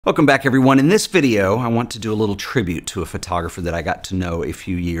Welcome back, everyone. In this video, I want to do a little tribute to a photographer that I got to know a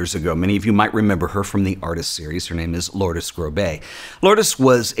few years ago. Many of you might remember her from the Artist series. Her name is Lourdes Grobet. Lourdes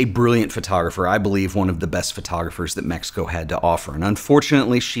was a brilliant photographer, I believe one of the best photographers that Mexico had to offer. And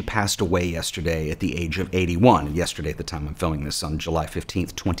unfortunately, she passed away yesterday at the age of 81. Yesterday, at the time I'm filming this, on July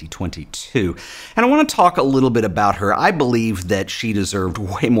 15th, 2022. And I want to talk a little bit about her. I believe that she deserved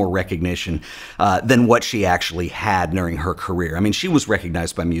way more recognition than what she actually had during her career. I mean, she was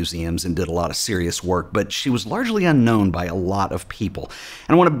recognized by museums and did a lot of serious work, but she was largely unknown by a lot of people.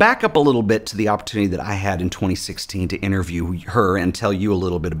 And I want to back up a little bit to the opportunity that I had in 2016 to interview her and tell you a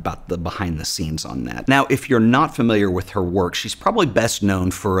little bit about the behind the scenes on that. Now, if you're not familiar with her work, she's probably best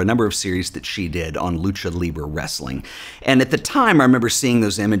known for a number of series that she did on Lucha Libre wrestling. And at the time, I remember seeing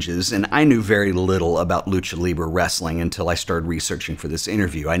those images, and I knew very little about Lucha Libre wrestling until I started researching for this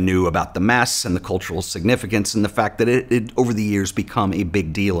interview. I knew about the masks and the cultural significance and the fact that it over the years become a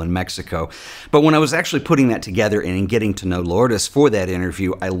big deal in Mexico. But when I was actually putting that together and getting to know Lourdes for that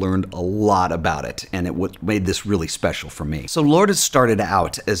interview, I learned a lot about it, and it made this really special for me. So Lourdes started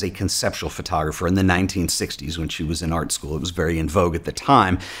out as a conceptual photographer in the 1960s when she was in art school. It was very in vogue at the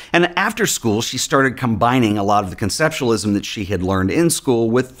time. And after school, she started combining a lot of the conceptualism that she had learned in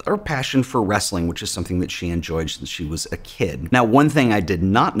school with her passion for wrestling, which is something that she enjoyed since she was a kid. Now, one thing I did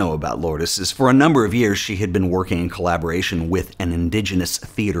not know about Lourdes is for a number of years, she had been working in collaboration with an indigenous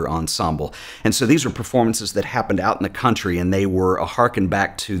theater ensemble. And so these were performances that happened out in the country, and they were a harken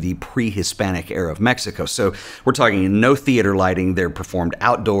back to the pre-Hispanic era of Mexico. So we're talking no theater lighting. They're performed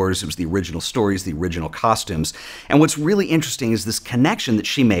outdoors. It was the original stories, the original costumes. And what's really interesting is this connection that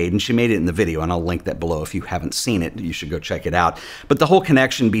she made, and she made it in the video, and I'll link that below. If you haven't seen it, you should go check it out. But the whole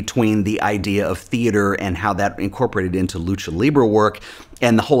connection between the idea of theater and how that incorporated into Lucha Libre work,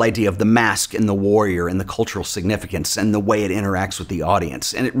 and the whole idea of the mask and the warrior and the cultural significance and the way it interacts with the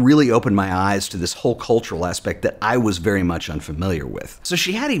audience. And it really opened my eyes to this whole cultural aspect that I was very much unfamiliar with. So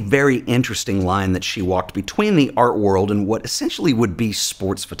she had a very interesting line that she walked between the art world and what essentially would be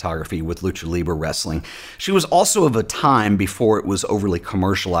sports photography with Lucha Libre wrestling. She was also of a time before it was overly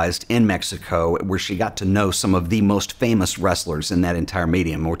commercialized in Mexico, where she got to know some of the most famous wrestlers in that entire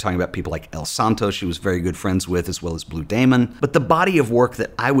medium. We're talking about people like El Santo, she was very good friends with, as well as Blue Damon. But the body of work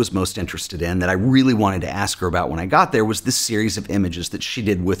that I was most interested in, that I really wanted to ask her about when I got there, was this series of images that she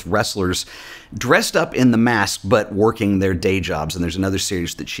did with wrestlers dressed up in the mask but working their day jobs. And there's another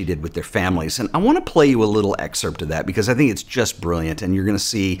series that she did with their families. And I want to play you a little excerpt of that because I think it's just brilliant, and you're going to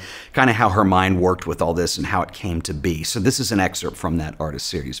see kind of how her mind worked with all this and how it came to be. So this is an excerpt from that Artist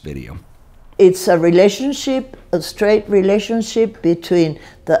series video. It's a relationship, a straight relationship between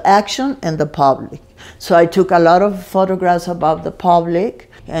the action and the public. So I took a lot of photographs about the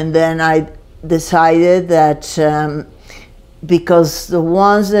public, and then I decided that because the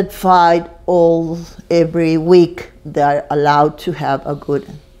ones that fight every week, they're allowed to have a good,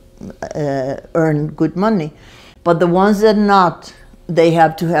 earn good money. But the ones that not, they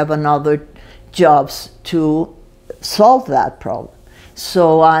have to have another jobs to solve that problem.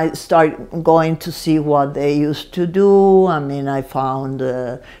 So I started going to see what they used to do. I mean, I found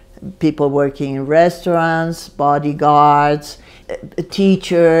people working in restaurants, bodyguards,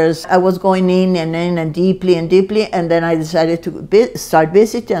 teachers. I was going in and deeply, and then I decided to start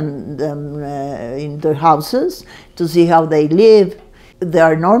visiting them in their houses to see how they live. They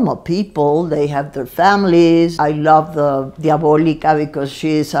are normal people, they have their families. I love the Diabolica because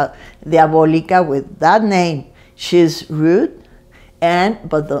she's a Diabolica with that name. She's rude,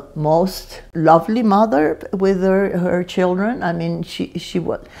 but the most lovely mother with her children. I mean, she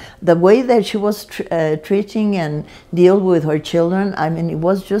was, the way that she was treating and deal with her children, I mean, it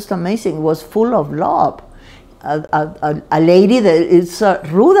was just amazing. It was full of love. A lady that is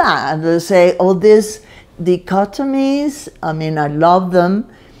ruda, and they say all these dichotomies. I mean, I love them.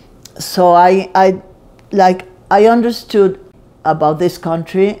 So I understood about this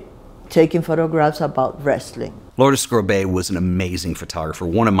country taking photographs about wrestling. Lourdes Grobet was an amazing photographer,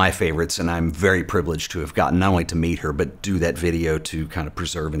 one of my favorites, and I'm very privileged to have gotten not only to meet her, but do that video to kind of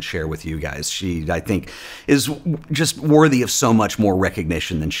preserve and share with you guys. She, I think, is just worthy of so much more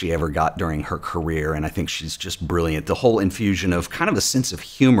recognition than she ever got during her career, and I think she's just brilliant. The whole infusion of kind of a sense of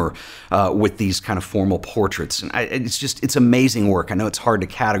humor with these kind of formal portraits, and it's amazing work. I know it's hard to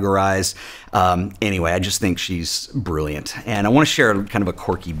categorize. Anyway, I just think she's brilliant. And I want to share kind of a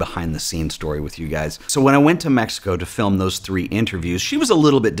quirky behind-the-scenes story with you guys. So when I went to Mexico to film those 3 interviews, she was a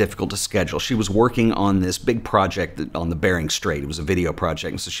little bit difficult to schedule. She was working on this big project on the Bering Strait. It was a video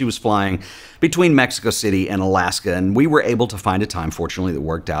project. And so she was flying between Mexico City and Alaska, and we were able to find a time, fortunately, that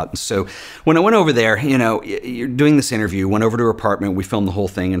worked out. And so when I went over there, you know, you're doing this interview, went over to her apartment, we filmed the whole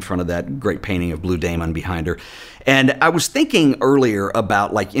thing in front of that great painting of Blue Damon behind her. And I was thinking earlier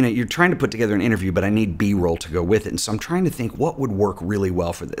about, like, you know, you're trying to put together an interview, but I need B-roll to go with it. And so I'm trying to think what would work really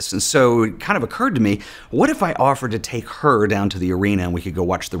well for this. And so it kind of occurred to me, what if I offered to take her down to the arena and we could go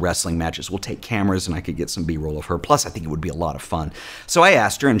watch the wrestling matches? We'll take cameras and I could get some B-roll of her. Plus, I think it would be a lot of fun. So I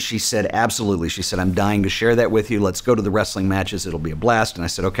asked her and she said, absolutely. She said, I'm dying to share that with you. Let's go to the wrestling matches. It'll be a blast. And I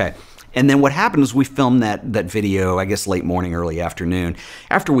said, okay. And then what happened was we filmed that video, I guess late morning, early afternoon.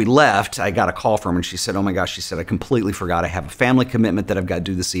 After we left, I got a call from her and she said, oh my gosh, she said, I completely forgot. I have a family commitment that I've got to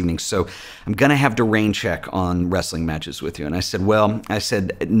do this evening, so I'm going to have to rain check on wrestling matches with you. And I said, well,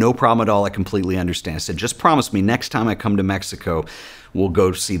 no problem at all. I completely understand. I said, just promise me next time I come to Mexico, we'll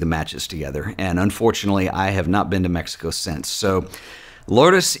go see the matches together. And unfortunately, I have not been to Mexico since. So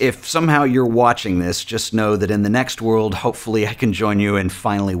Lourdes, if somehow you're watching this, just know that in the next world, hopefully I can join you and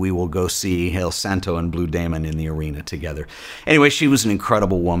finally we will go see El Santo and Blue Damon in the arena together. Anyway, she was an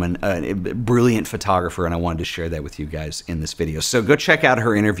incredible woman, a brilliant photographer, and I wanted to share that with you guys in this video. So go check out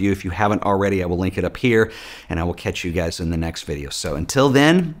her interview if you haven't already. I will link it up here, and I will catch you guys in the next video. So until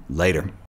then, later.